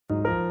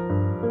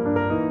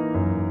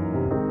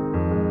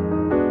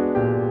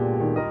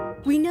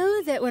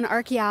when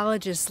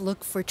archaeologists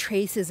look for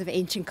traces of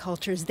ancient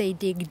cultures, they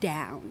dig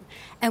down.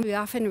 And we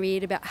often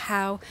read about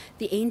how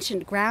the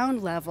ancient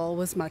ground level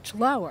was much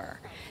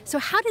lower. So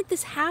how did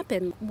this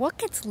happen? What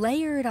gets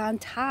layered on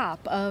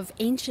top of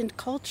ancient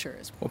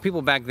cultures? Well,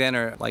 people back then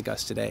are like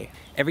us today.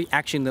 Every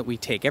action that we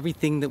take,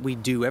 everything that we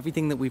do,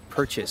 everything that we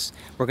purchase,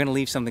 we're going to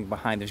leave something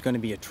behind. There's going to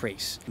be a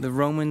trace. The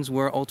Romans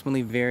were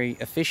ultimately very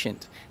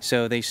efficient.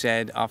 So they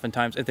said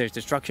oftentimes, if there's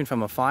destruction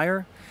from a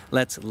fire,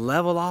 let's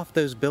level off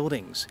those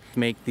buildings,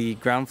 make the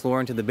ground floor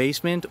into the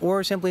basement,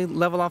 or simply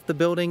level off the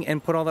building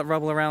and put all that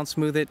rubble around,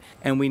 smooth it,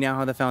 and we now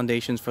have the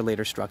foundations for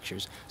later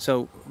structures.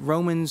 So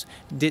Romans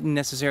didn't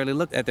necessarily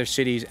look at their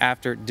cities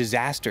after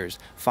disasters,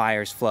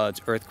 fires, floods,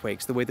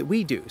 earthquakes, the way that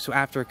we do. So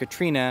after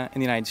Katrina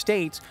in the United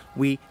States,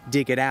 we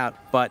dig it out.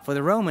 But for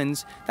the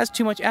Romans, that's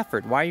too much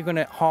effort. Why are you going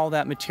to haul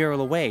that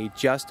material away?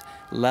 Just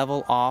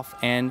level off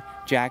and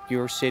jack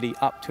your city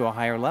up to a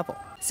higher level.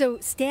 So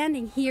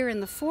standing here in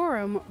the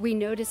Forum, we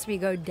notice we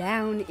go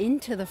down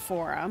into the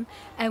Forum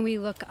and we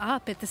look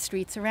up at the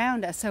streets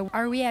around us. So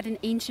are we at an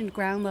ancient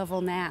ground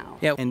level now?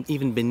 Yeah, and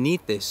even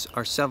beneath this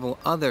are several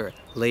other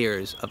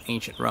layers of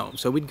ancient Rome.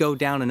 So we'd go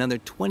down another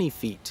 20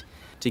 feet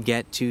to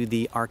get to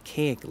the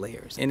archaic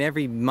layers. And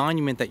every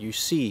monument that you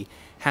see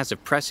has a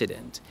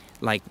precedent.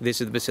 Like this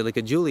is the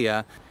Basilica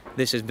Julia.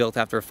 This is built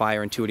after a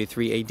fire in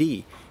 283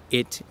 AD.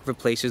 It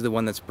replaces the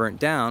one that's burnt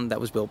down that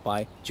was built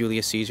by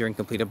Julius Caesar and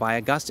completed by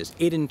Augustus.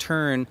 It in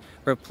turn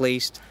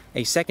replaced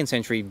a 2nd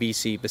century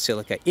BC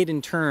basilica. It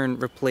in turn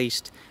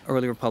replaced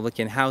early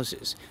Republican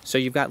houses. So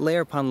you've got layer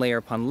upon layer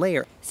upon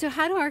layer. So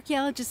how do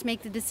archaeologists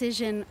make the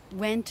decision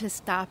when to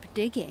stop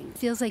digging? It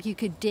feels like you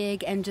could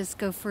dig and just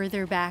go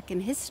further back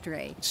in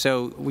history.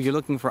 So you're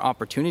looking for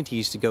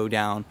opportunities to go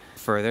down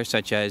further,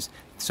 such as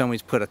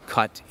somebody's put a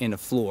cut in a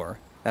floor.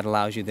 That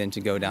allows you then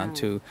to go down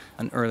to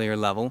an earlier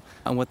level.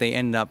 And what they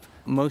end up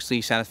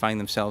mostly satisfying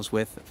themselves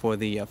with for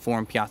the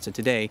Forum Piazza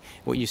today,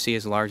 what you see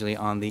is largely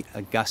on the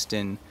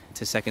Augustan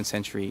to 2nd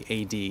century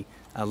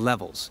AD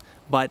levels.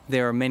 But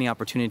there are many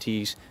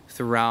opportunities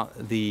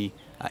throughout the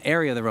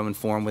area of the Roman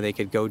Forum where they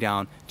could go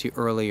down to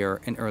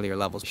earlier and earlier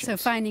levels. So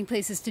finding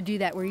places to do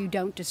that where you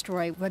don't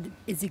destroy what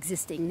is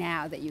existing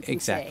now that you can see.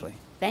 Exactly.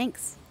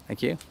 Thanks.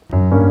 Thank you.